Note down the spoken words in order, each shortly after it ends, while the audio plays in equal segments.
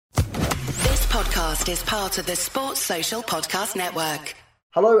podcast is part of the Sports Social Podcast Network.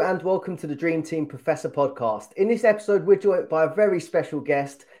 Hello and welcome to the Dream Team Professor podcast. In this episode, we're joined by a very special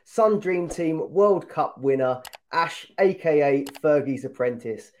guest, Sun Dream Team World Cup winner, Ash, aka Fergie'S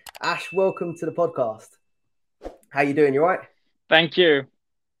Apprentice. Ash, welcome to the podcast. How you doing? You all right? Thank you.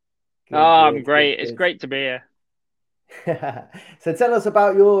 I'm great. It's great to be here. So tell us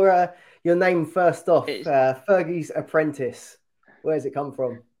about your name first off. Fergie'S Apprentice. Where does it come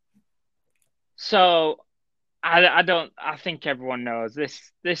from? So, I think everyone knows this.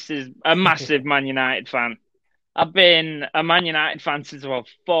 This is a massive Man United fan. I've been a Man United fan since I was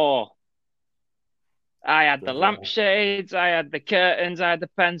 4. I had the lampshades, I had the curtains, I had the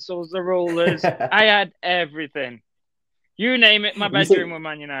pencils, the rulers. I had everything. You name it, my bedroom was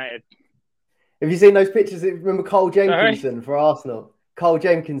Man United. Have you seen those pictures? Remember Cole Jenkinson for Arsenal? Cole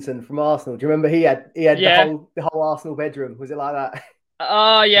Jenkinson from Arsenal. Do you remember he had the whole Arsenal bedroom? Was it like that?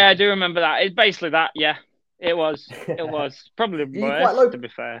 Oh yeah, I do remember that. It's basically that. Yeah, it was. It was probably worse, to be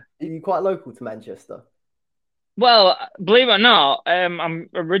fair. Are you quite local to Manchester? Well, believe it or not, I'm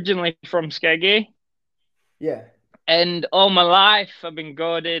originally from Fergie'S. Yeah. And all my life, I've been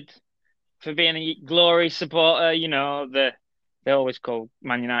goaded for being a Glory supporter. You know, they always call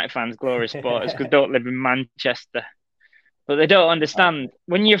Man United fans Glory supporters because they don't live in Manchester. But they don't understand.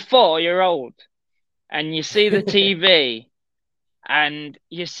 When you're 4-year-old and you see the TV and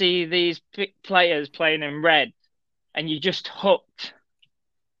you see these players playing in red and you're just hooked.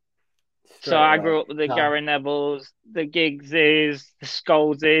 So I grew up with the Gary Nevilles, the Giggses, the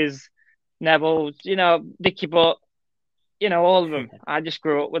Scholeses, Neville, you know, Dickie Butt, you know, all of them. I just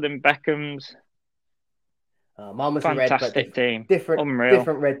grew up with them. Beckham's. Mine was fantastic red, team.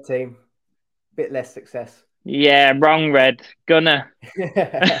 Different red team. Bit less success. Yeah, wrong red. Gunner.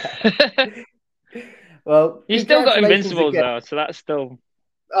 Well, you still got Invincibles though, so that's still.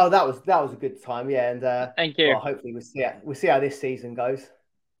 Oh, that was a good time, yeah. And thank you. Well, hopefully we'll see how this season goes.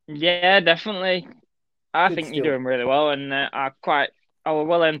 Yeah, definitely. I think you're doing really well, and I was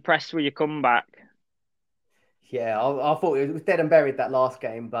well impressed with your comeback. Yeah, I thought it was dead and buried that last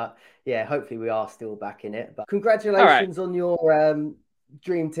game, but yeah, hopefully we are still back in it. But congratulations on your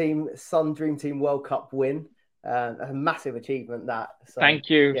Sun Dream Team World Cup win. A massive achievement that. So, thank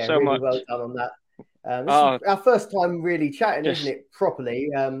you so really much. Well done on that. This is our first time really chatting, isn't it?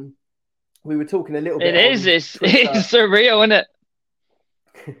 Properly. We were talking a little bit. It is. It's surreal, isn't it?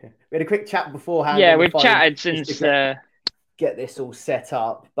 We had a quick chat beforehand. Yeah, we've chatted since get this all set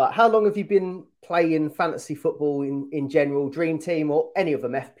up. But how long have you been playing fantasy football in general, Dream Team or any of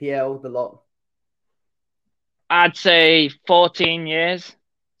them, FPL, the lot? I'd say 14 years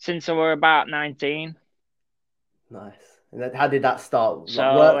since I were about 19. Nice. And how did that start? So,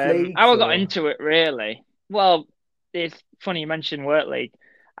 like work leagues, I got into it really. Well, it's funny you mentioned work league.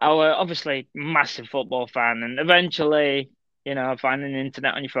 I was obviously a massive football fan, and eventually, you know, finding the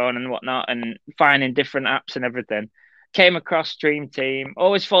internet on your phone and whatnot, and finding different apps and everything, came across Dream Team.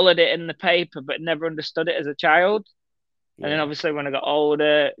 Always followed it in the paper, but never understood it as a child. Yeah. And then obviously when I got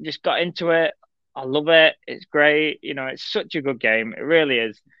older, just got into it. I love it. It's great. You know, it's such a good game. It really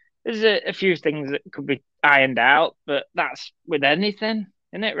is. There's a few things that could be ironed out, but that's with anything,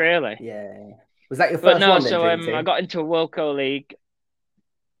 isn't it, really? Yeah. Was that your first one then, so Dream Team? I got into a World Cup League.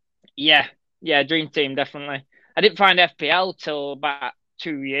 Yeah, Dream Team, definitely. I didn't find FPL till about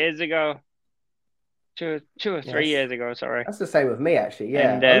 2 years ago. Two or 3 years ago, sorry. That's the same with me, actually,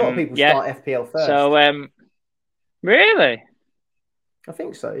 yeah. And, a lot of people start FPL first. So, really? I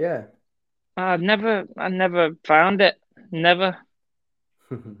think so, yeah. I never found it. Never.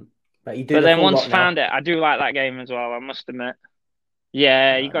 But then once found it, I do like that game as well, I must admit.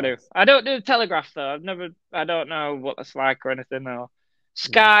 Yeah, you got to. I don't do the Telegraph though. I don't know what it's like or anything. Or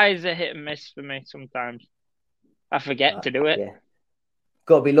Sky's a hit and miss for me sometimes. I forget to do it. Yeah.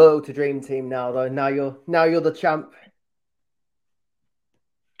 Got to be loyal to Dream Team now, though. Now you're the champ.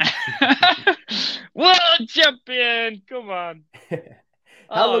 World champion! Come on.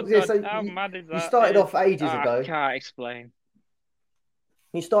 How mad is that? You started off ages ago. I can't explain.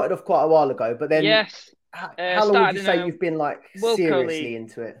 You started off quite a while ago, but then yes. How long would you say you've been like seriously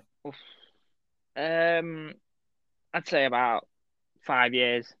into it? I'd say about 5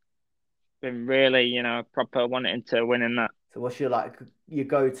 years. Been really, you know, proper wanting to win in that. So what's your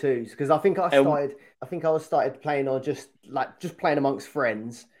go-tos? Because I think I started playing or just playing amongst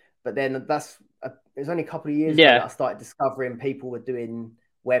friends, but then it was only a couple of years ago that I started discovering people were doing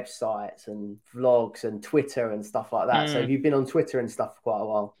websites and vlogs and Twitter and stuff like that. So have you been on Twitter and stuff for quite a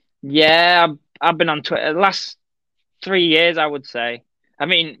while? Yeah, I've been on Twitter the last 3 years, I would say. I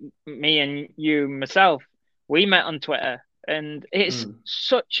mean, me and you, myself, we met on Twitter. and it's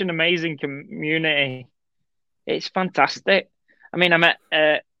such an amazing community. It's fantastic. I mean, I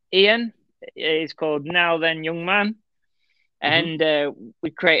met Ian. He's called Now Then Young Man, and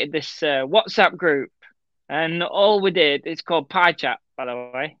we created this WhatsApp group. And all we did, it's called Pie Chat, by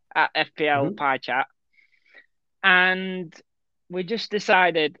the way, at FPL Pie Chat. And we just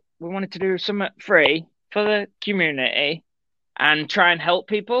decided we wanted to do something free for the community and try and help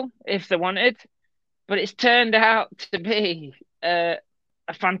people if they wanted. But it's turned out to be a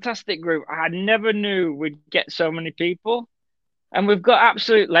fantastic group. I never knew we'd get so many people. And we've got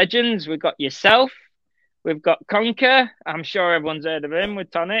absolute legends. We've got yourself. We've got Conker. I'm sure everyone's heard of him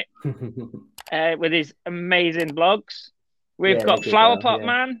with Tonic, with his amazing blogs. We've got Flower Pot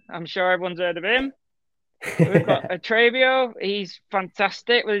Man. I'm sure everyone's heard of him. We've got Atravio. He's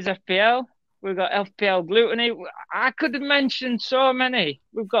fantastic with his FPL. We've got FPL Gluttony. I could have mentioned so many.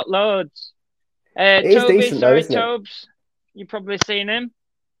 We've got loads. Tobes. You've probably seen him.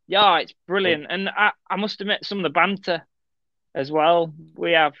 Yeah, it's brilliant. And I must admit, some of the banter as well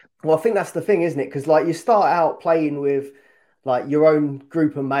we have. Well, I think that's the thing, isn't it? Because like you start out playing with like your own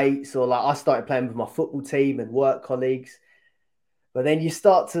group of mates, or like I started playing with my football team and work colleagues. But then you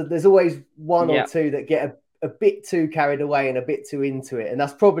start to, there's always one or two that get a bit too carried away and a bit too into it. And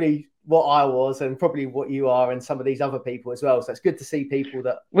that's probably what I was and probably what you are and some of these other people as well. So it's good to see people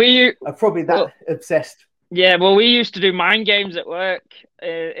that are probably that obsessed. Yeah, well, we used to do mind games at work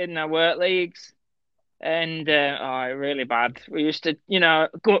in our work leagues. And really bad. We used to,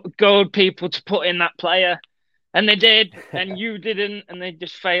 goad people to put in that player. And they did, and you didn't, and they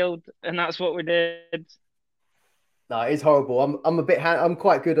just failed. And that's what we did. No, it's horrible. I'm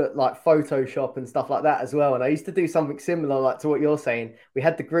quite good at like Photoshop and stuff like that as well. And I used to do something similar like to what you're saying. We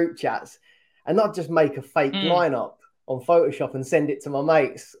had the group chats and not just make a fake lineup on Photoshop and send it to my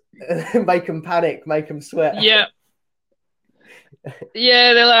mates, make them panic, make them sweat. Yeah.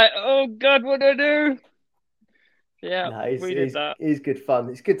 Yeah, they're like, oh God, what do I do? Yeah, no, we did that. It's good fun.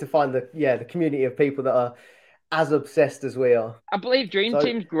 It's good to find the community of people that are as obsessed as we are. I believe Dream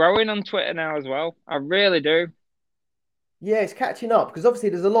Team's growing on Twitter now as well. I really do. Yeah, it's catching up because obviously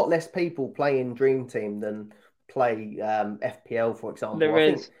there's a lot less people playing Dream Team than play FPL, for example.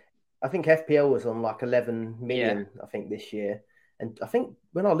 I think FPL was on like 11 million, I think, this year. And I think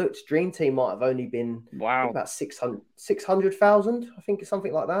when I looked, Dream Team might have only been about 600,000. I think it's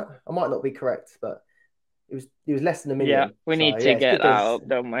something like that. I might not be correct, but it was less than a million. Yeah, we need to get that up,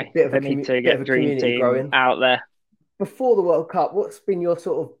 don't we? We need to get Dream Team growing out there. Before the World Cup, what's been your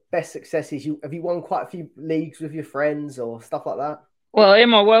sort of best successes? Have you won quite a few leagues with your friends or stuff like that? Well,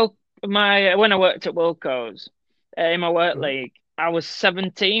 when I worked at Wilco's, in my work league, I was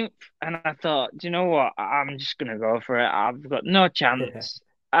 17th, and I thought, do you know what? I'm just gonna go for it. I've got no chance.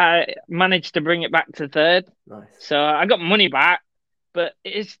 I managed to bring it back to third, so I got money back, but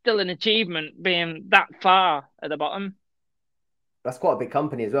it's still an achievement being that far at the bottom. That's quite a big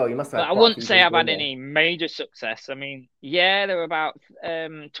company as well. You must have. I wouldn't say I've had any major success. I mean, there were about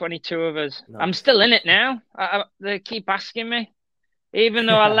 22 of us. Nice. I'm still in it now. They keep asking me, even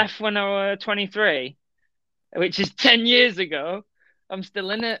though I left when I was 23, which is 10 years ago. I'm still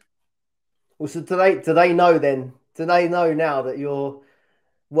in it. Well, so do they know then? Do they know now that you're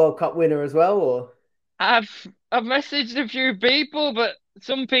World Cup winner as well? Or I've messaged a few people, but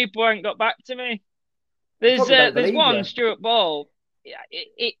some people haven't got back to me. There's one, Stuart Ball.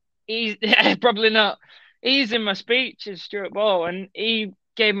 He's probably not. He's in my speech as Stuart Ball, and he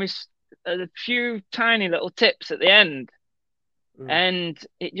gave me a few tiny little tips at the end, and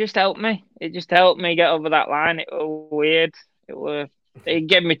it just helped me. It just helped me get over that line. It was weird. He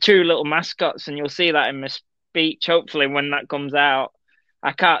gave me 2 little mascots, and you'll see that in my speech. Hopefully, when that comes out,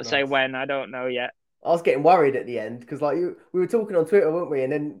 I can't say when. I don't know yet. I was getting worried at the end because we were talking on Twitter, weren't we?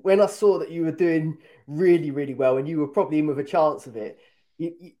 And then when I saw that you were doing really, really well and you were probably in with a chance of it,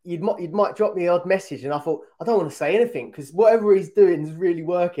 you might drop me an odd message. And I thought, I don't want to say anything because whatever he's doing is really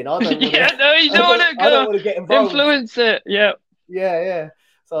working. I don't want to get involved. Influence it. Yeah. Yeah.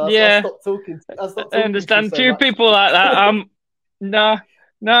 So I stopped talking. I understand. Few people like that. No,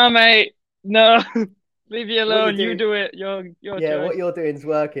 mate. No. Leave you alone. You do it. Your choice. What you're doing is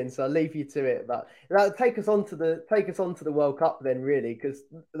working, so I'll leave you to it. But that'll take us on to the World Cup then, really, because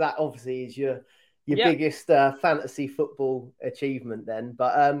that obviously is your biggest fantasy football achievement then.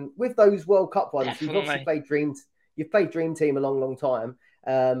 But with those World Cup ones, You've obviously played Dream Team a long, long time.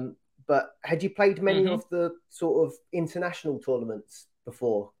 But had you played many of the sort of international tournaments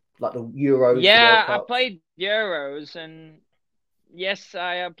before, like the Euros? Yeah, I played Euros, and yes,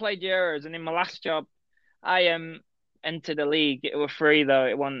 I played Euros, and in my last job, I entered a league. It was free though.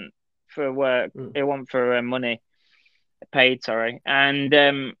 It wasn't for work. It wasn't for money. sorry, and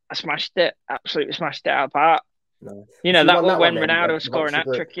I smashed it, absolutely smashed it out of the park. Nice. You So know, you that won was that one when then, Ronaldo was scoring amongst the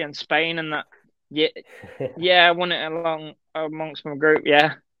group. hat-trick in Spain and that. Yeah, yeah, I won it along amongst my group,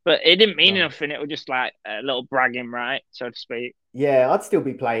 yeah. But it didn't mean Nice. anything. It was just like a little bragging right, so to speak. Yeah, I'd still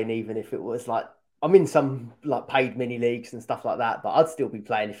be playing even if it was like I'm in some like paid mini leagues and stuff like that, but I'd still be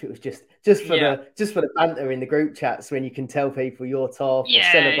playing if it was just for Yeah. the banter in the group chats when you can tell people you're top or Yeah,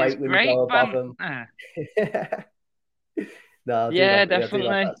 it's celebrate when you go great above fun. them. No, Yeah, I do love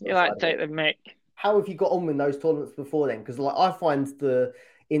definitely. that sort You of like side of take it. the mic. How have you got on with those tournaments before then? Because like I find the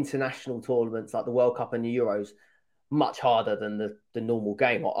international tournaments like the World Cup and the Euros much harder than the normal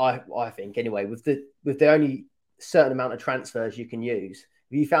game. I think anyway. With the only certain amount of transfers you can use,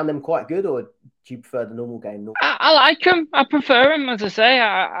 have you found them quite good, or do you prefer the normal game? I like them. I prefer them, as I say.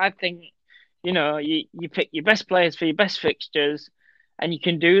 I think, you pick your best players for your best fixtures, and you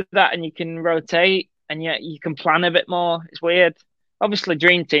can do that, and you can rotate, and yet you can plan a bit more. It's weird. Obviously,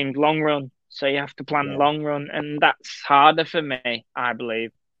 dream team's long run, so you have to plan Yeah. long run, and that's harder for me, I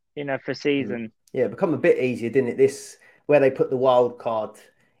believe. For season. Yeah, it become a bit easier, didn't it? This where they put the wild card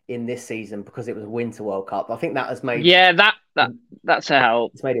in this season because it was a Winter World Cup. I think that has made Yeah, that's a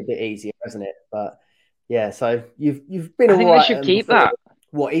help. it's made it a bit easier, hasn't it? But yeah, so you've been I all think they right should keep before. that.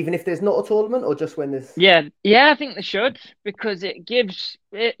 What, even if there's not a tournament, or just when there's? Yeah, I think they should because it gives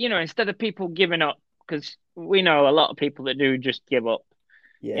it, instead of people giving up, because we know a lot of people that do just give up.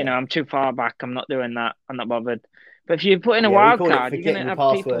 Yeah, I'm too far back. I'm not doing that. I'm not bothered. But if you put in a yeah, we wild call it card, you're forgetting gonna your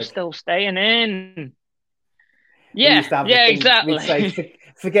have people password. still staying in. We Yeah, used to have a yeah, thing. We'd say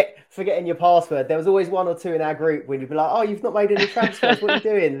exactly. forgetting your password. There was always one or two in our group when you'd be like, "Oh, you've not made any transfers. What are you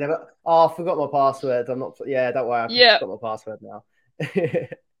doing?" And they're like, "Oh, I forgot my password. I'm not. Yeah, don't worry. I've Yeah, got my password now."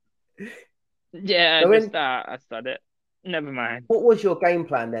 yeah. So when I started. Never mind. what was your game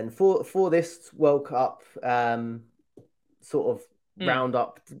plan then for this World Cup sort of Mm.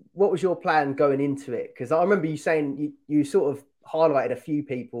 roundup? What was your plan going into it? Because I remember you saying you sort of highlighted a few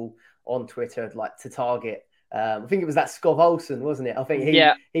people on Twitter like to target. I think it was that Scott Olsen, wasn't it? I think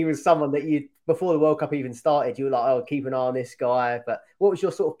Yeah, he was someone that you before the World Cup even started. You were like, oh, keep an eye on this guy. But what was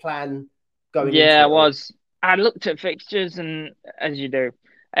your sort of plan going yeah. into I it all? was. I looked at fixtures and as you do,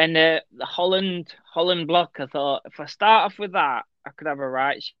 and the Holland block. I thought if I start off with that, I could have a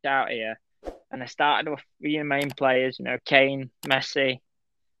right shout here. And I started with your main players, Kane, Messi,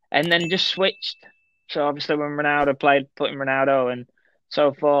 and then just switched. So obviously when Ronaldo played, putting Ronaldo and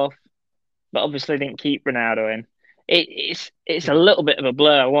so forth, but obviously didn't keep Ronaldo in. It's a little bit of a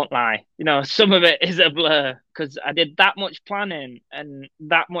blur, I won't lie. Some of it is a blur because I did that much planning and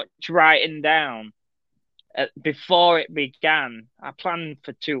that much writing down before it began. I planned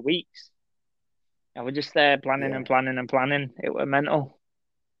for 2 weeks. I was just there planning Yeah. and planning and planning. It was mental.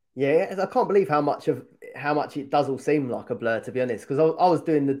 Yeah, I can't believe how much it does all seem like a blur, to be honest. Because I was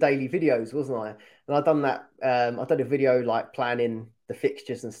doing the daily videos, wasn't I? And I done that. I done a video like planning the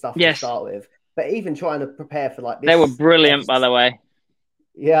fixtures and stuff to Yes, start with. But even trying to prepare for like they were this brilliant, by test, the way.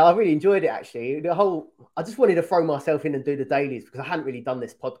 yeah, I really enjoyed it actually. I just wanted to throw myself in and do the dailies because I hadn't really done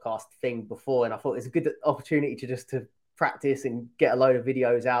this podcast thing before, and I thought it's a good opportunity to practice and get a load of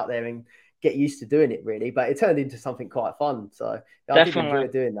videos out there and get used to doing it really. But it turned into something quite fun, so yeah, I did enjoy Definitely.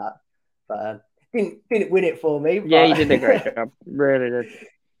 doing that. But didn't win it for me, Yeah, you but did a great job. Really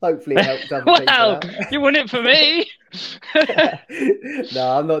hopefully it did. helped other people Well, out. you won it for me.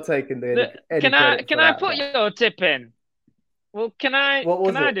 No, I'm not taking any Can I credit can for I that. put But your tip in? Well, can I what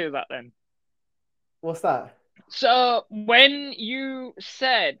can was I it? do that then? What's that? So when you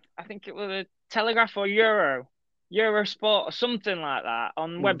said, I think it was a Telegraph or Eurosport or something like that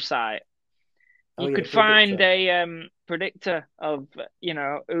on Hmm. website, Oh you yeah, the could find predictor. a predictor of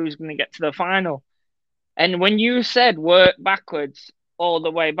who's going to get to the final. And when you said work backwards all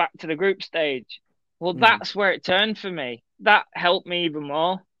the way back to the group stage, well, Hmm. that's where it turned for me. That helped me even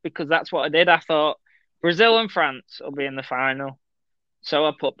more because that's what I did. I thought Brazil and France will be in the final. So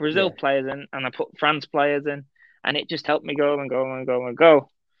I put Brazil Yeah. players in and I put France players in, and it just helped me go and go and go and go.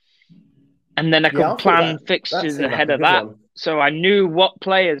 And then I Yeah, could I thought plan that fixtures seemed like ahead a of good that. one. So I knew what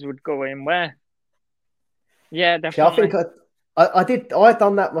players would go in where. Yeah, See, I think definitely. I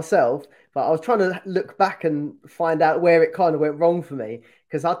done that myself, but I was trying to look back and find out where it kind of went wrong for me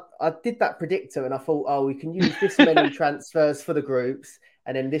because I did that predictor and I thought, oh, we can use this many transfers for the groups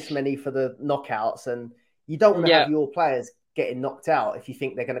and then this many for the knockouts, and you don't want to Yeah, have your players getting knocked out if you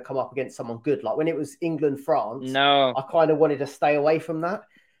think they're going to come up against someone good. Like when it was England France, no. I kind of wanted to stay away from that,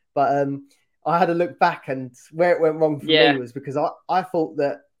 but I had to look back, and where it went wrong for me Yeah, was because I thought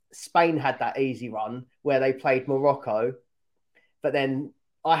that Spain had that easy run where they played Morocco, but then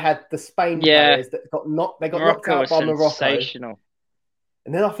I had the Spain players that got knocked. They got knocked out by Morocco.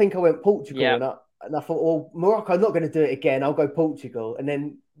 And then I think I went Portugal, and I thought, well, Morocco, I'm not going to do it again. I'll go Portugal. And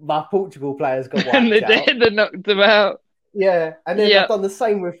then my Portugal players got wiped and they out. did. They knocked them out. Yeah, and then I've done the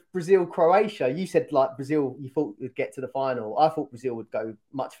same with Brazil, Croatia. You said like Brazil, you thought would get to the final. I thought Brazil would go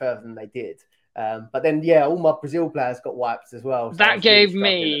much further than they did. But then, all my Brazil players got wiped as well. So that gave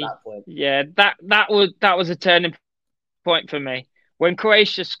me, that was a turning point for me when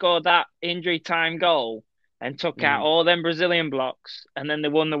Croatia scored that injury time goal and took out all them Brazilian blocks, and then they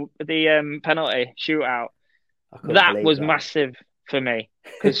won the penalty shootout. That was massive for me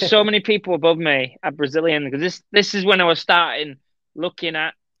because so many people above me are Brazilian. Because this is when I was starting looking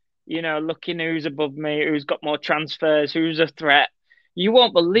at, looking who's above me, who's got more transfers, who's a threat. You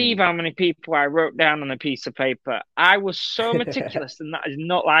won't believe how many people I wrote down on a piece of paper. I was so meticulous, and that is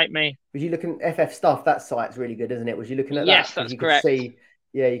not like me. Was you looking at FF Stuff? That site's really good, isn't it? Was you looking at that? Yes, that's correct.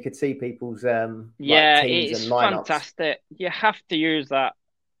 You could see people's teams it's and lineups. Fantastic. You have to use that.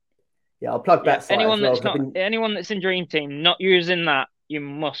 Yeah, I'll plug that site anyone as well. Anyone that's in Dream Team not using that, you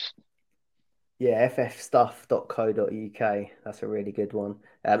must. Yeah, ffstuff.co.uk. That's a really good one.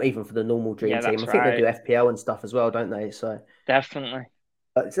 Even for the normal Dream Team. I think they do FPL and stuff as well, don't they? So definitely.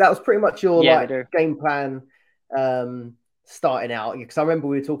 So that was pretty much your game plan starting out. Because I remember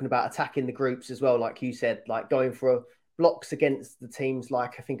we were talking about attacking the groups as well, like you said, like going for blocks against the teams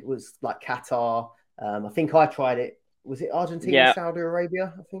like, I think it was like Qatar. I think I tried it. Was it Argentina, Saudi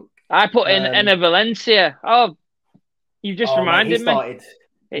Arabia, I think? I put in Enner Valencia. Oh, you just reminded me.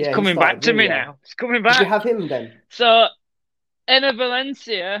 It's coming back to me now. It's coming back. Did you have him then? So, Enner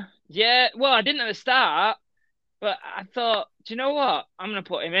Valencia, well, I didn't at the start, but I thought, do you know what? I'm going to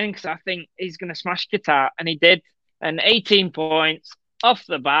put him in because I think he's going to smash Qatar, and he did. And 18 points off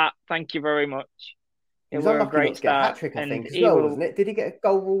the bat. Thank you very much. He was unlucky not to get a hat-trick, I think, as well, wasn't it? Did he get a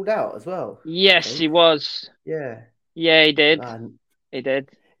goal ruled out as well? Yes, he was. Yeah. Yeah, he did. He did.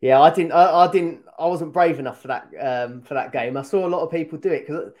 Yeah, I wasn't brave enough for that game. I saw a lot of people do it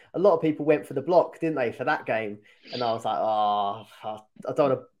because a lot of people went for the block, didn't they, for that game? And I was like, I don't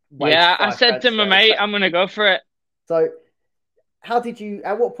want to waste. Yeah, I said to my mate, I'm going to go for it. So,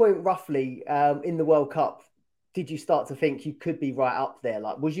 at what point roughly in the World Cup did you start to think you could be right up there?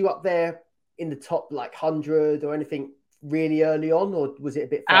 Like, was you up there in the top 100 or anything really early on, or was it a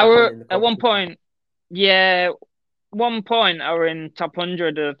bit far at one point? Yeah. One point, I were in top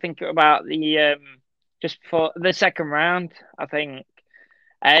 100. I think about the just before the second round, I think,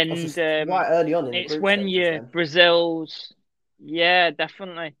 and right early on. It's when you Brazil's,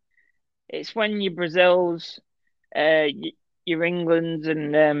 definitely. It's when you Brazil's, your England's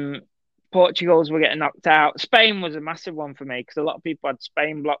and Portugal's were getting knocked out. Spain was a massive one for me because a lot of people had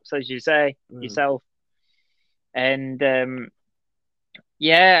Spain blocks, as you say yourself, and I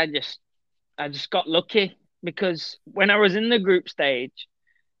just got lucky. Because when I was in the group stage,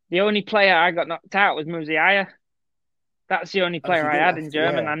 the only player I got knocked out was Musiala. That's the only player I had in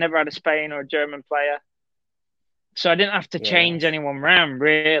German. I never had a Spain or a German player. So I didn't have to change anyone round,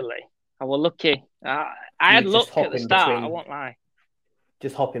 really. I was lucky. I had luck at the start, I won't lie.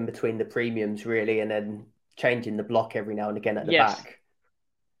 Just hopping between the premiums, really, and then changing the block every now and again at the back.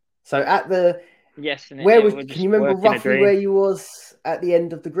 So at the... Yes, and can you remember roughly where you was at the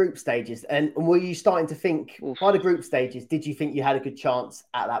end of the group stages? And were you starting to think by the group stages, did you think you had a good chance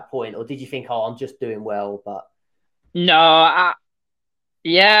at that point? Or did you think, I'm just doing well? But no, I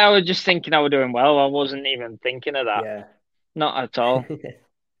was just thinking I was doing well. I wasn't even thinking of that. Yeah. Not at all.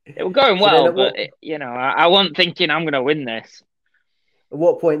 It was going well, but I wasn't thinking I'm going to win this. At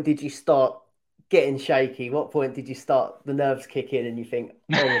what point did you start getting shaky? What point did you start the nerves kick in and you think,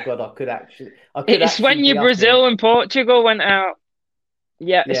 oh my God, I could actually it's when your Brazil and Portugal went out.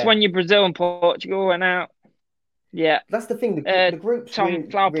 Yeah, it's when your Brazil and Portugal went out. Yeah. That's the thing, the group's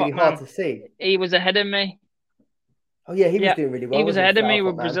really hard to see. He was ahead of me. Oh yeah, he was doing really well. He was ahead of me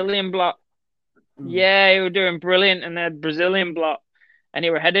with Brazilian block. Yeah, he was doing brilliant and they had Brazilian block. And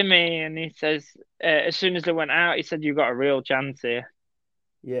he was ahead of me and he says, as soon as they went out, he said, you've got a real chance here.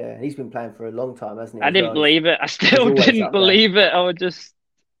 Yeah, he's been playing for a long time, hasn't he? I didn't believe it. I still didn't believe it. I would just...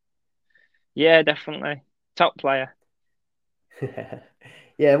 Yeah, definitely. Top player.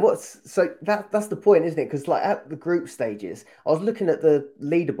 Yeah, that's the point, isn't it? Because at the group stages, I was looking at the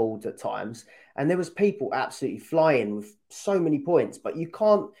leaderboards at times and there was people absolutely flying with so many points, but you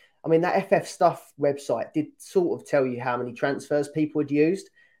can't... I mean, that FF Stuff website did sort of tell you how many transfers people had used,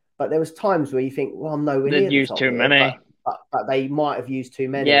 but there was times where you think, well, I'm nowhere near they'd used too many. But they might have used too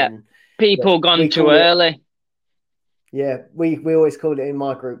many. Yeah, people gone too early. Yeah, we always call it in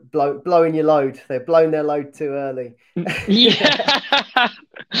my group blowing your load. They've blown their load too early. Yeah,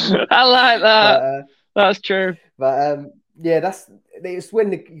 I like that. That's true. But yeah, it's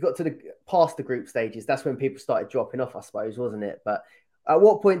when you got to the past the group stages. That's when people started dropping off, I suppose, wasn't it? But at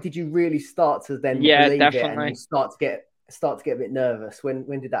what point did you really start to then Yeah, believe it definitely. and start to get a bit nervous?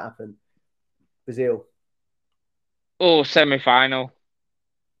 When did that happen? Brazil. Oh, semi-final. Yeah.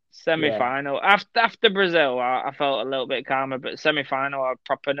 Semi-final. After Brazil, I felt a little bit calmer, but semi-final, I was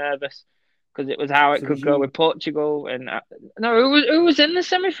proper nervous because it was how it So could go with Portugal. And no, who was in the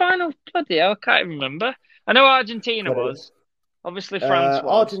semi-final? Bloody hell, I can't even remember. I know Argentina was. Obviously, France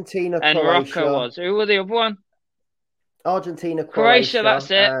was. Argentina, And Morocco Croatia. was. Who were the other one? Argentina, Croatia, Croatia,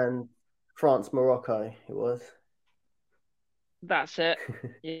 that's it. and France, Morocco. It was. That's it.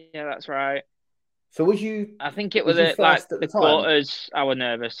 Yeah, that's right. So was you? I think it Was was you like first at the the time? quarters. I was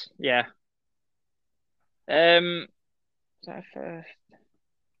nervous. Yeah. Was I first?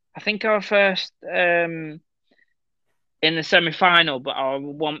 I think I was first in the semi-final, but I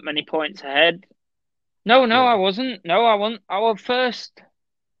want many points ahead. No, Yeah. I wasn't. No, I wasn't. I was first.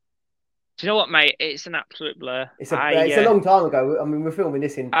 Do you know what, mate? It's an absolute blur. It's a long time ago. I mean, we're filming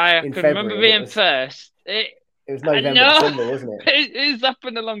this in I can remember February, and being first. it was November, No, December, wasn't it? it's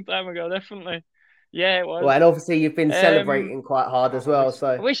happened a long time ago, definitely. Yeah, it was. Well, and obviously you've been celebrating quite hard as well. I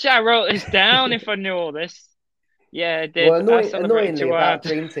So, wish I wrote this down if I knew all this. Yeah, I well, did. I celebrated annoyingly too about hard.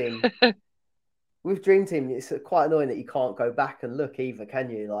 Dream Team, with Dream Team, it's quite annoying that you can't go back and look either, can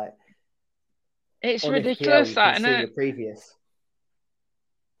you? Like It's on FPL, ridiculous, you can that, isn't see it? your previous.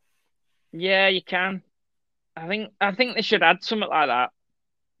 Yeah, you can. I think they should add something like that.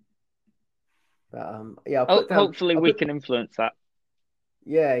 But yeah, Hopefully we can influence that.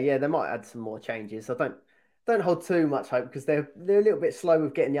 Yeah, they might add some more changes. I don't hold too much hope because they're a little bit slow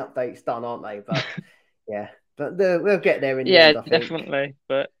with getting the updates done, aren't they? But yeah, but we'll get there in the end, I think. Definitely.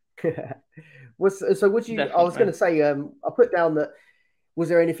 But would you? I was going to say, I put down that. Was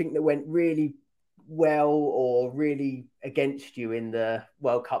there anything that went really well or really against you in the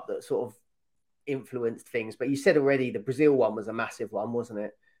World Cup that sort of influenced things? But you said already the Brazil one was a massive one, wasn't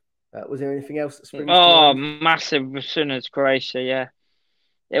it? Was there anything else that springs to mind? Massive as soon as Croatia, yeah.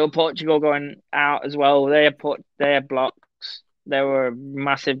 It was Portugal going out as well. They had blocks. They were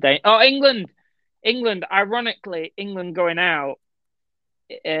massive danger. Oh, England. Ironically, England going out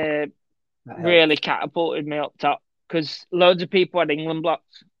really catapulted me up top because loads of people had England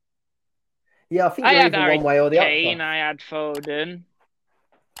blocks. Yeah, I think you're either one way or the other. I had Foden.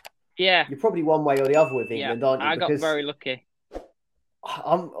 Yeah, you're probably one way or the other with England, aren't you? I got very lucky.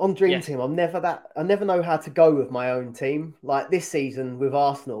 I'm on Dream Team. I never know how to go with my own team. Like this season with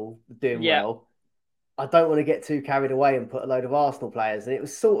Arsenal doing well, I don't want to get too carried away and put a load of Arsenal players. And it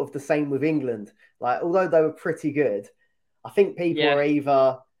was sort of the same with England. Like although they were pretty good, I think people are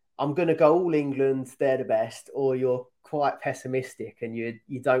either I'm going to go all England, they're the best, or you're quite pessimistic and you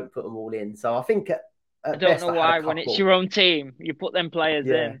don't put them all in. So I think I don't know why when it's your own team you put them players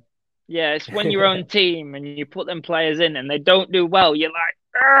in. Yeah, it's when your own team and you put them players in and they don't do well, you're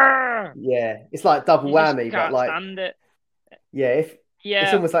like, argh! Yeah, it's like double whammy, but like stand it. Yeah,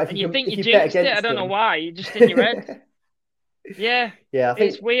 it's almost like and you think you jinxed it. I don't know why. You're just in your head. Yeah, I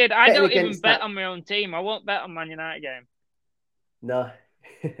think it's weird. I don't even bet on my own team. I won't bet on Man United game. No.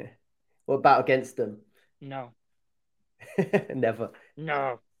 What about against them? No. Never.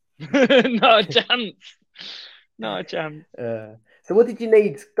 No. Not a chance. Not a chance. So what did you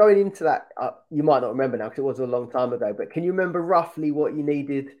need going into that? You might not remember now because it was a long time ago, but can you remember roughly what you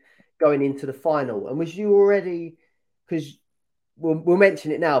needed going into the final? And was you already, because we'll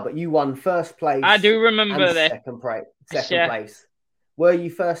mention it now, but you won first place. I do remember that. Second place. Were you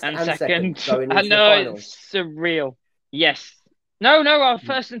first and second going into the final? It's surreal. Yes. No, I was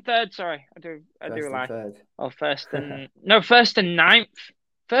first and third. Sorry, I do lie. Third. Oh, first and ninth.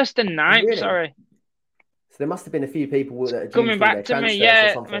 First and ninth. Really? Sorry. So there must have been a few people that are coming back to me.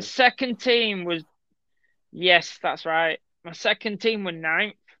 Yeah, my second team was. Yes, that's right. My second team was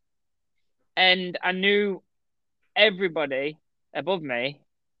ninth, and I knew everybody above me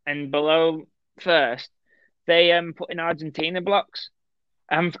and below first. They put in Argentina blocks,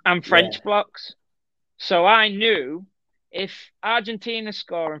 and French blocks. So I knew if Argentina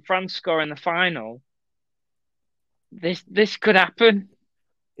score and France score in the final, this could happen.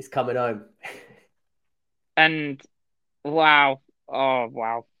 It's coming home. And wow. Oh,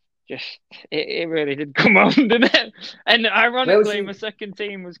 wow. Just, it really did come home, didn't it? And ironically, my second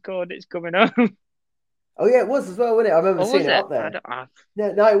team was called It's Coming Home. Oh, yeah, it was as well, wasn't it? I remember seeing it up there.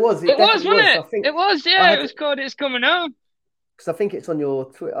 No, it was. It was, wasn't it? It was, yeah. It was called It's Coming Home. Because I think it's on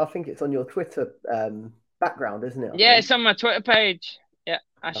your Twitter background, isn't it? I Yeah, think. it's on my Twitter page. Yeah,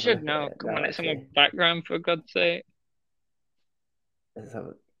 I Have a should look at know. it. Come No, on, it's on my actually. background, for God's sake. Let's have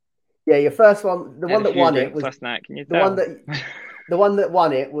a... Yeah, your first one, the I had one a that few won it drinks was last night. Can you the one tell? that the one that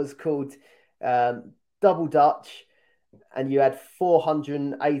won it was called Double Dutch, and you had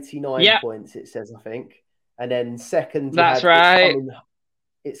 489 Yeah, points. It says, I think, and then second you that's had right.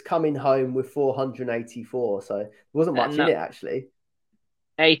 it's coming home with 484. So there wasn't much in it actually.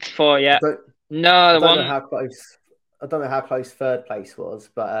 84. I Yeah. don't No, I the don't know one. how close. I don't know how close third place was,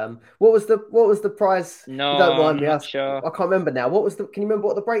 but what was the prize? If you don't No, mind I'm me not asking, sure. I can't remember now. Can you remember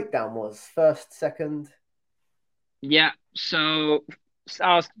what the breakdown was? First, second. Yeah. So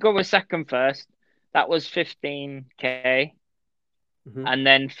I'll go with second first. That was 15K, Mm-hmm. and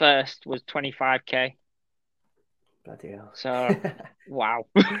then first was 25K. Bloody hell. So wow.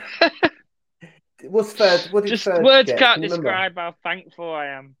 What's third? What did Just third words get? can't Can you remember? describe how thankful I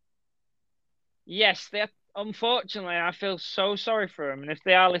am. Yes, they unfortunately I feel so sorry for them, and if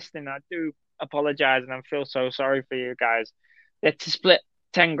they are listening, I do apologize, and I feel so sorry for you guys. They had to split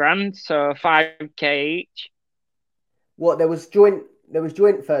 10 grand, so 5K each. What there was joint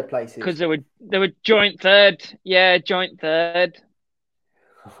third places because they were joint third. Yeah, joint third.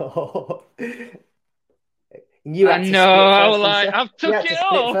 You I had to know. split I was first and like, second. I've You took had to it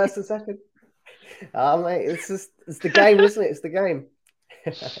split all. first and second. Oh mate, it's the game, isn't it? It's the game.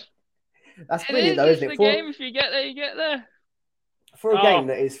 That's brilliant, though, It's isn't it? the game. If you get there, you get there. For a game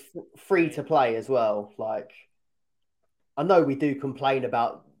that is free to play as well. Like, I know we do complain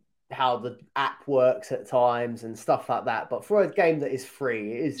about how the app works at times and stuff like that, but for a game that is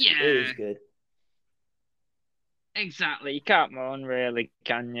free, it is good. Exactly. You can't moan, really,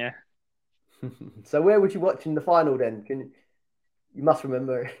 can you? So where would you watch in the final then? You must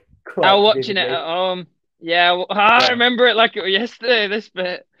remember I quite was watching it vividly. at home. Yeah, I remember it like it was yesterday. This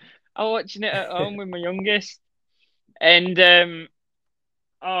bit, I was watching it at home with my youngest, and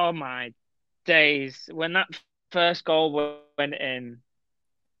oh my days, when that first goal went in,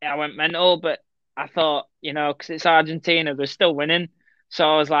 I went mental. But I thought, because it's Argentina, they're still winning, so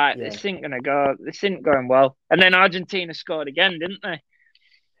I was like, this ain't gonna go. This isn't going well. And then Argentina scored again, didn't they?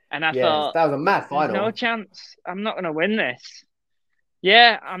 And I thought, that was a mad there's final. no chance. I'm not gonna win this.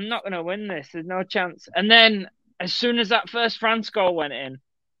 Yeah, I'm not going to win this. There's no chance. And then as soon as that first France goal went in,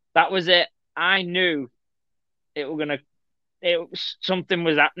 that was it. I knew something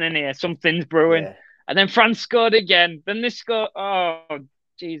was happening here. Something's brewing. Yeah. And then France scored again. Then they scored. Oh,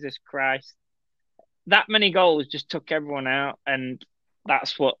 Jesus Christ. That many goals just took everyone out. And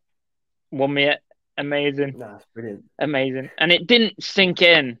that's what won me it. Amazing. No, that's brilliant. Amazing. And it didn't sink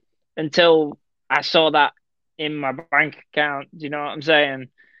in until I saw that in my bank account. Do you know what I'm saying?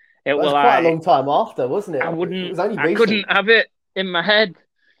 It was quite a long time after, wasn't it? I It was only recent. I couldn't have it in my head.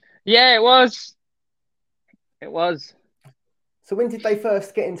 Yeah, it was. It was. So when did they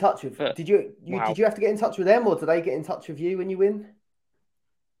first get in touch with? Did you have to get in touch with them, or did they get in touch with you when you win?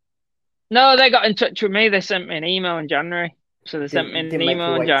 No, they got in touch with me. They sent me an email in January. So they sent me an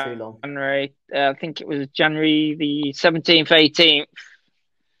email in January. I think it was January the 17th, 18th.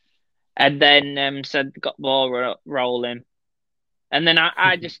 And then said got the ball rolling. And then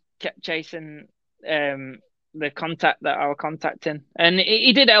I just kept chasing the contact that I was contacting. And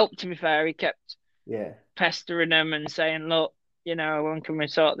he did help, to be fair. He kept pestering them and saying, look, when can we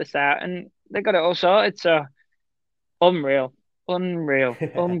sort this out? And they got it all sorted. So unreal,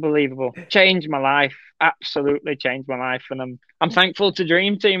 unbelievable. Changed my life. Absolutely changed my life. And I'm thankful to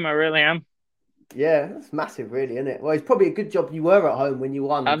Dream Team. I really am. Yeah, that's massive, really, isn't it? Well, it's probably a good job you were at home when you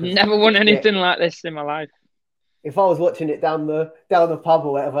won. I've never won anything like this in my life. If I was watching it down the pub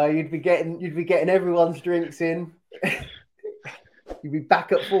or whatever, you'd be getting everyone's drinks in. You'd be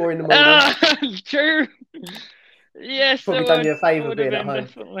back at 4 a.m. True. Yes, probably done you a favour being at home.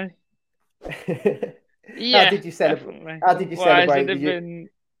 Definitely. How did you celebrate? Definitely. How did you celebrate? Did you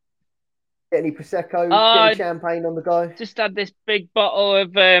get any prosecco? Get any champagne on the go? Just had this big bottle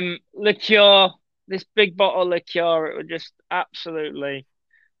of liqueur. This big bottle of liqueur. It was just absolutely.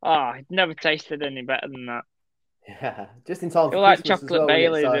 I'd never tasted any better than that. Yeah, just in time for like Christmas chocolate as well,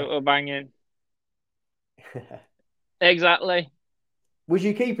 Baileys so. that were banging. Exactly. Was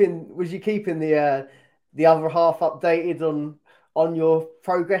you keeping the other half updated on your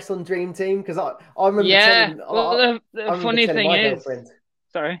progress on Dream Team? Because I remember telling. Well, the funny thing is, girlfriend.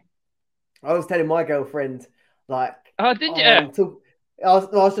 Sorry. I was telling my girlfriend like. Oh, did you? I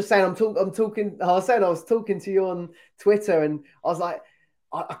was just saying I'm talking. I was saying I was talking to you on Twitter, and I was like,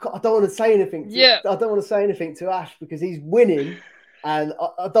 I don't want to say anything. I don't want to say anything to Ash because he's winning, and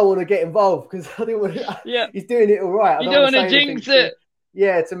I don't want to get involved because I don't want. He's doing it all right. You don't want to jinx it.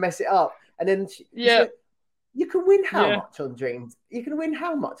 To mess it up. And then she said, you can win how Yeah. much on Dream? You can win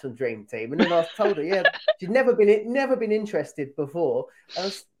how much on Dream Team? And then I told her, yeah, she'd never been interested before.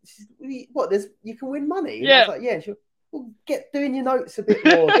 What? You can win money? And I was like, yeah. She, well, get doing your notes a bit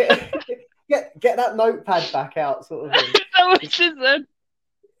more. Get that notepad back out, sort of thing. Is that what she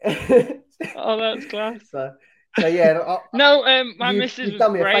said? Oh, that's class. So yeah. My missus you've was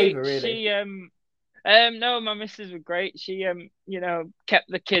done me great. a favour, really. She no, my missus was great. She kept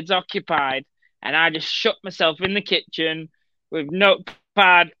the kids occupied, and I just shut myself in the kitchen with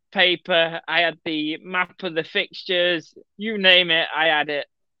notepad, paper. I had the map of the fixtures, you name it, I had it,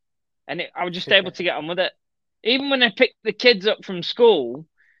 and I was just able to get on with it. Even when I picked the kids up from school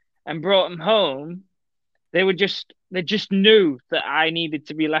and brought them home, they just knew that I needed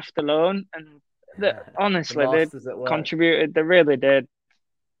to be left alone, and that honestly they contributed. They really did.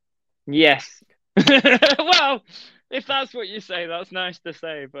 Yes. Well, if that's what you say, that's nice to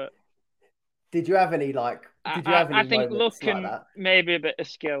say. But did you have any I think luck and that? maybe a bit of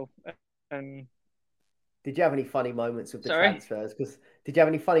skill. And did you have any funny moments with the transfers? Did you have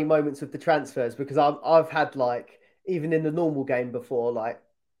any funny moments with the transfers? Because I've had even in the normal game before,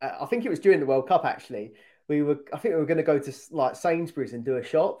 I think it was during the World Cup actually. I think we were going to go to Sainsbury's and do a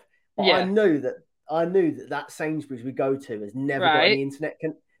shop. But yeah. I knew that Sainsbury's we go to has never got any internet.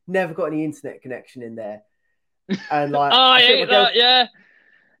 Never got any internet connection in there. And I hate that, yeah.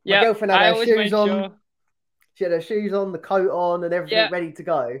 My girlfriend had her shoes on. Sure. She had her shoes on, the coat on, and everything ready to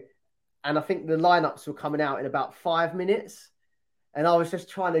go. And I think the lineups were coming out in about 5 minutes. And I was just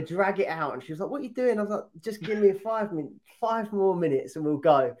trying to drag it out. And she was like, "What are you doing?" I was like, "Just give me 5 more minutes and we'll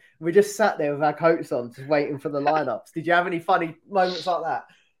go." And we just sat there with our coats on, just waiting for the lineups. Did you have any funny moments like that?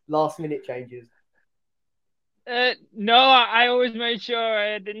 Last minute changes? No, I always made sure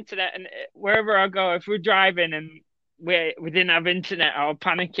I had internet, and wherever I go, if we're driving and we didn't have internet, I was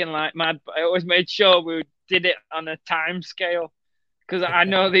panicking like mad. But I always made sure we did it on a time scale, because I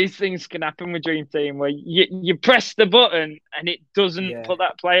know these things can happen with Dream Team where you press the button and it doesn't put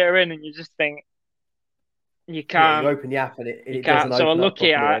that player in, and you just think you can't. You open the app and it can't. Doesn't so open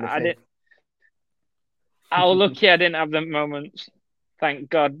lucky I didn't. I was lucky I didn't have them moments. Thank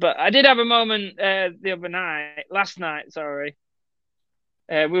God. But I did have a moment last night, sorry.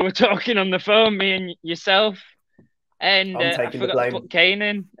 We were talking on the phone, me and yourself, and I forgot to put Kane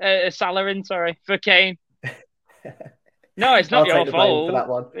in, Salah in, sorry, for Kane. No, it's not your fault. For that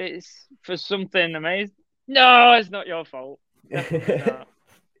one. It's for something amazing. No, it's not your fault. Definitely not.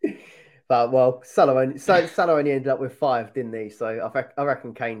 But, Salah only ended up with 5, didn't he? So I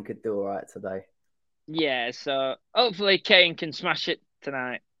reckon Kane could do all right today. Yeah, so hopefully Kane can smash it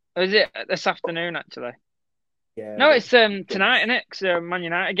tonight. Or is it this afternoon, actually? Yeah. No, it's tonight, isn't it? It's Man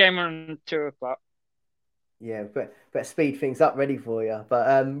United game on 2:00. Yeah, but speed things up ready for you.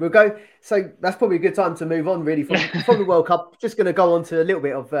 But we'll go. So that's probably a good time to move on, really, from the World Cup. Just going to go on to a little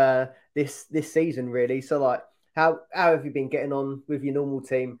bit of this season, really. So, how have you been getting on with your normal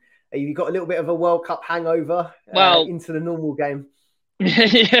team? Have you got a little bit of a World Cup hangover into the normal game?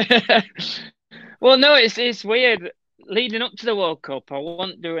 Yeah. Well, no, it's weird. Leading up to the World Cup, I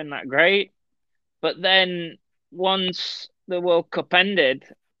wasn't doing that great. But then once the World Cup ended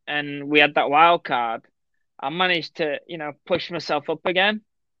and we had that wild card, I managed to, push myself up again.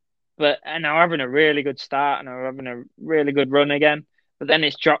 And I'm having a really good start and I'm having a really good run again. But then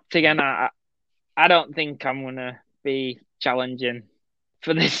it's dropped again. I don't think I'm going to be challenging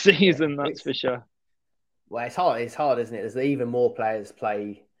for this season, that's for sure. Well, it's hard, isn't it? There's even more players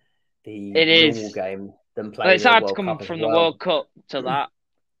play the normal game than play. It's hard to come from the World Cup to that.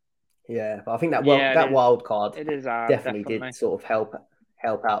 Yeah, but I think that wild card definitely did sort of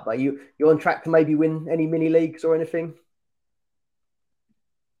help out. But you're on track to maybe win any mini leagues or anything?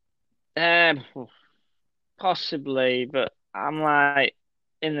 Possibly, but I'm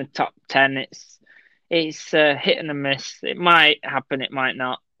in the top 10. It's hit and a miss. It might happen, it might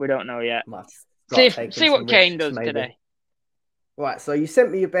not. We don't know yet. See what Kane does today. Right, so you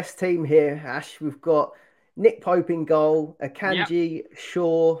sent me your best team here, Ash. We've got Nick Pope in goal, Akanji,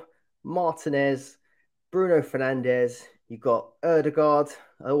 Shaw, Martinez, Bruno Fernandes. You've got Ødegaard.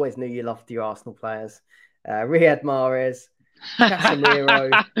 I always knew you loved your Arsenal players. Riyad Mahrez, Casemiro.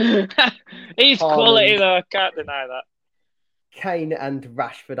 He's Haaland, quality though. I can't deny that. Kane and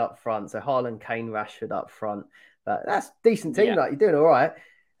Rashford up front. So Haaland, Kane, Rashford up front. That's a decent team. You're doing all right.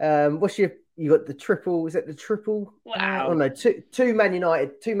 You got the triple? Is it the triple? Wow. Oh no, two Man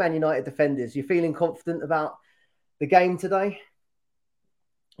United defenders. You feeling confident about the game today?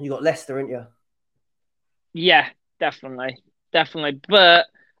 You got Leicester, ain't you? Yeah, definitely. But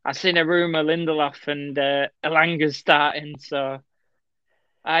I seen a rumour Lindelof and Elanga's starting, so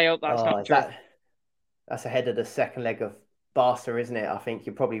I hope that's not true. That's ahead of the second leg of Barca, isn't it? I think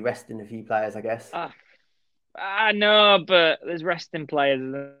you're probably resting a few players, I guess. I know, but there's resting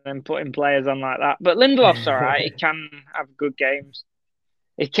players and putting players on like that. But Lindelof's all right. He can have good games.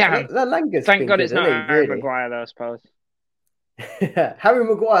 He can. Langer's Thank been God good, it's not hasn't he? Harry Really? Maguire, though, I suppose. Harry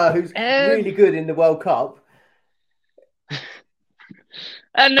Maguire, who's really good in the World Cup.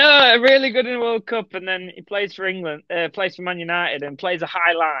 I know, really good in the World Cup, and then he plays for England, plays for Man United, and plays a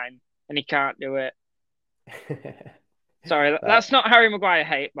high line, and he can't do it. Sorry, that's not Harry Maguire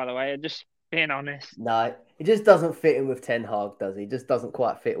hate, by the way. I'm just being honest. No, it just doesn't fit in with Ten Hag, does he? Just doesn't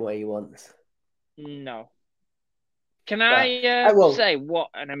quite fit where he wants. No. Can I say what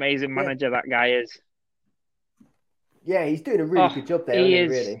an amazing manager that guy is? Yeah, he's doing a really good job there, isn't he,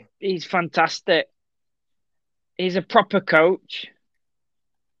 really? He's fantastic. He's a proper coach.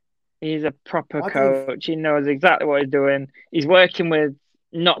 He's a proper coach. He knows exactly what he's doing. He's working with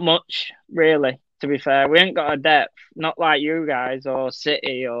not much, really, to be fair. We ain't got a depth, not like you guys or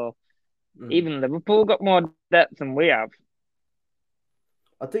City or even Liverpool got more depth than we have.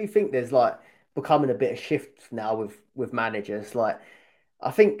 I do think there's like becoming a bit of shift now with managers. Like,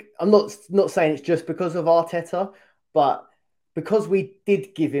 I think I'm not saying it's just because of Arteta, but because we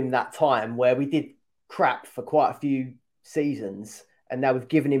did give him that time where we did crap for quite a few seasons, and now we've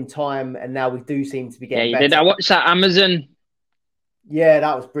given him time, and now we do seem to be getting better. Did. I watched that Amazon. Yeah,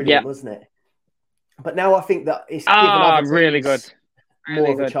 that was brilliant, wasn't it? But now I think that it's given other teams really good.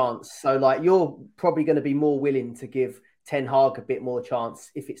 More of a chance. So, like, you're probably going to be more willing to give Ten Hag a bit more chance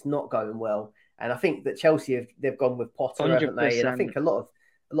if it's not going well. And I think that Chelsea they've gone with Potter, 100%. Haven't they? And I think a lot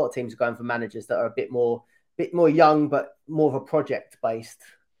of teams are going for managers that are a bit more young, but more of a project based.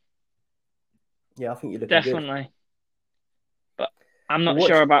 Yeah, I think you're looking definitely. Good. But I'm not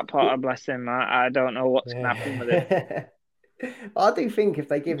sure about Potter. Bless him. I don't know what's going to happen with it. I do think if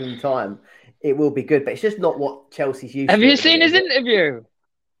they give him time, it will be good. But it's just not what Chelsea's used to. Have you seen his interview?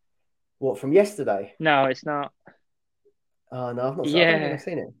 What, from yesterday? No, it's not. Oh no, I've not. Yeah. I don't think I've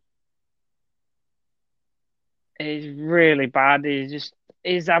seen it. He's really bad.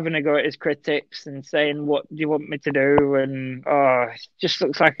 He's having a go at his critics and saying, "What do you want me to do?" And it just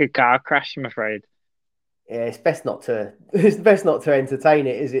looks like a car crash, I'm afraid. Yeah, it's best not to entertain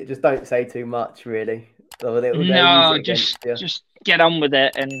it, is it? Just don't say too much, really. No, just get on with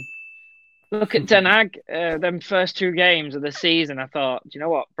it and look at Ten Hag. Them first two games of the season, I thought, do you know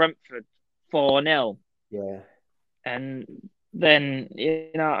what? Brentford 4-0. Yeah. And then,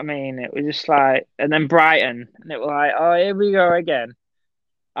 you know what I mean? It was just like, and then Brighton, and it was like, oh, here we go again.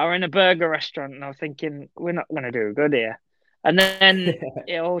 I was in a burger restaurant, and I was thinking, we're not going to do good here. And then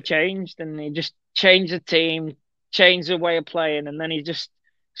it all changed, and he just changed the team, changed the way of playing, and then he just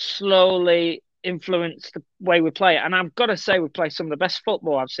slowly influenced the way we play. And I've got to say, we play some of the best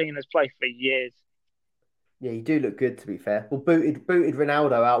football I've seen us play for years. Yeah, you do look good, to be fair. Well, booted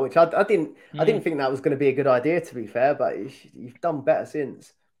Ronaldo out, which I didn't think that was going to be a good idea, to be fair. But you've done better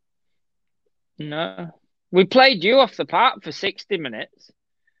since. No, we played you off the park for 60 minutes,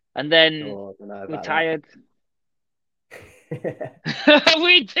 and then we tired.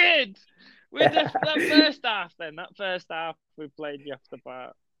 We did. That first half. Then that first half, we played you off the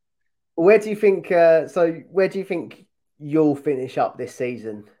park. Where do you think? Where do you think you'll finish up this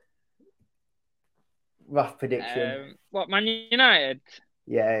season? Rough prediction. What, Man United?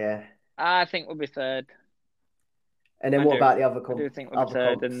 Yeah. I think we'll be third. And then what about the other I do think we'll be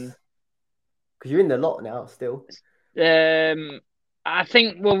third. Because you're in the lot now still. I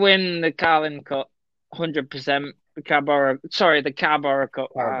think we'll win the Carling Cup 100%. The Carabao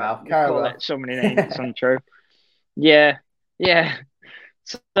Cup. Carabao. Call it so many names. It's untrue. Yeah.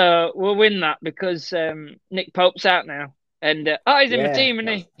 So we'll win that because Nick Pope's out now. And he's in the team,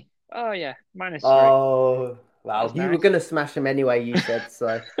 isn't he? Oh, yeah. -3. Oh, wow. You were going to smash him anyway, you said.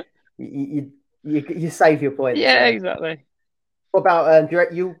 So you save your points. Yeah, exactly. What about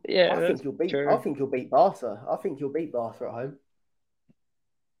direct? Yeah, I think you'll beat Barca. I think you'll beat Barca at home.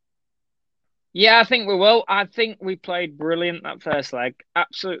 Yeah, I think we will. I think we played brilliant that first leg.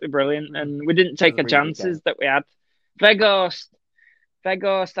 Absolutely brilliant. And we didn't take the chances that we had. Fergie'S,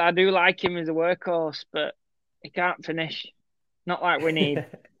 I do like him as a workhorse, but he can't finish. Not like we need.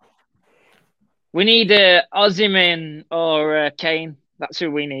 We need Osimhen or Kane. That's who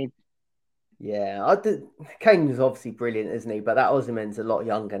we need. Yeah, Kane's obviously brilliant, isn't he? But that Osimhen's a lot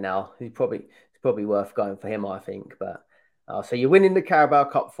younger now. It's probably worth going for him, I think. But so you're winning the Carabao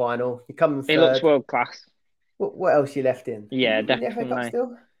Cup final. You're coming third. He looks world class. What else you left in? Yeah, definitely.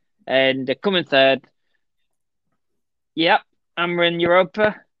 And coming third. Yep, and we're in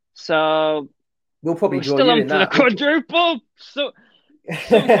Europa. So we'll probably still on for the quadruple. So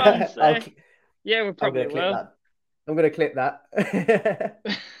some fans say. Yeah, we probably will. I'm going to clip that.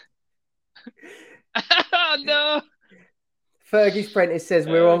 Oh, no. Fergie's Apprentice says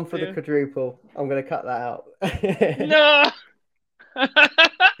we're on for the quadruple. I'm going to cut that out. No.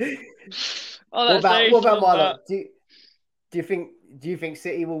 What about my lot? Do you think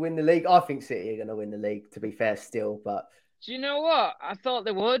City will win the league? I think City are going to win the league, to be fair, still. But do you know what? I thought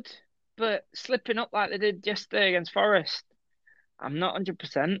they would, but slipping up like they did yesterday against Forest, I'm not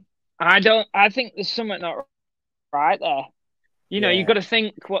 100%. I think there's something not right there. You know, you've got to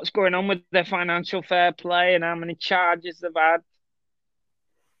think what's going on with their financial fair play and how many charges they've had.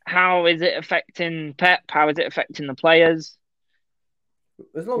 How is it affecting Pep? How is it affecting the players?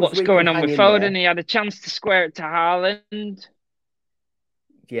 What's going on with Foden? He had a chance to square it to Haaland.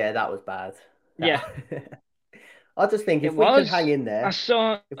 Yeah, that was bad. Yeah. I just think if we can hang in there,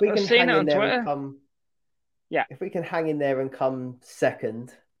 if we can hang in there and come, if we can hang in there and come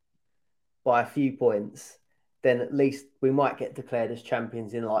second by a few points, then at least we might get declared as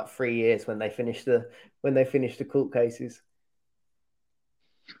champions in like 3 years when they finish the court cases.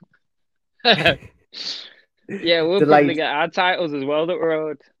 Yeah, we'll probably get our titles as well that we're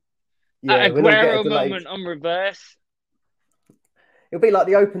owed. Yeah, Aguero moment on reverse. It'll be like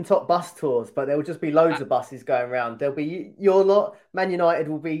the open top bus tours, but there will just be loads of buses going around. There'll be your lot. Man United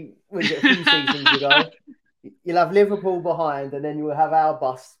will be, was it a few seasons ago? You'll have Liverpool behind, and then you will have our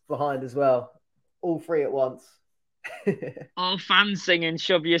bus behind as well. All three at once. All fans singing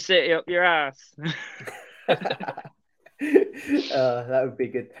 "Shove Your City Up Your Ass." That would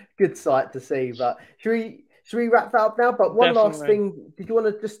be good sight to see. But should we wrap that up now? But one last thing, did you want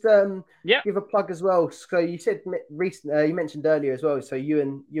to just give a plug as well? So you said you mentioned earlier as well. So you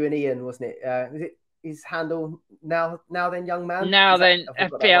and Ian, wasn't it? Was it his handle now then young man?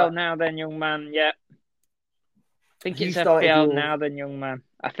 FPL now then young man. Yeah, I think it's FPL now then young man.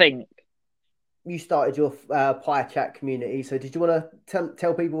 I think you started your Pie Chat community. So did you want to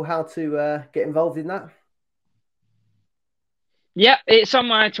tell people how to get involved in that? Yeah, it's on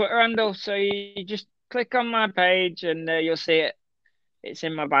my Twitter handle. So you just click on my page and you'll see it. It's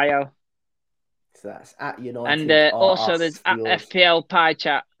in my bio. So that's at United. And also there's at FPL Pie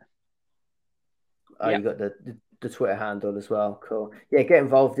Chat. Oh, you got the Twitter handle as well. Cool. Yeah, get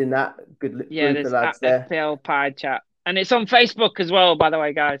involved in that. Good group of lads there. FPL Pie Chat. And it's on Facebook as well, by the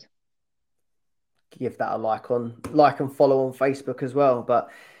way, guys. Give that a like and follow on Facebook as well. But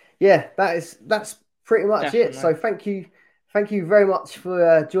yeah, that's pretty much it. So thank you very much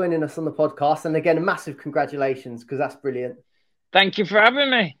for joining us on the podcast. And again, a massive congratulations, because that's brilliant. Thank you for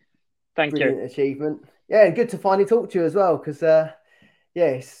having me. Brilliant achievement. Yeah, and good to finally talk to you as well, because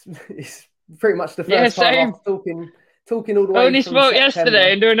it's pretty much the first time after talking all the way. Only spoke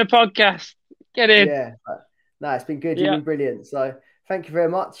yesterday and doing a podcast. Get in. Yeah, no, it's been good. You've been brilliant. So thank you very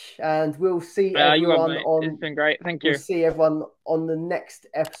much, and we'll see everyone on. It's been great. Thank you. We'll see everyone on the next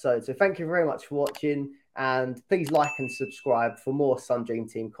episode. So thank you very much for watching, and please like and subscribe for more Sun Dream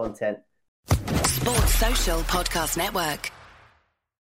Team content. Sports Social Podcast Network.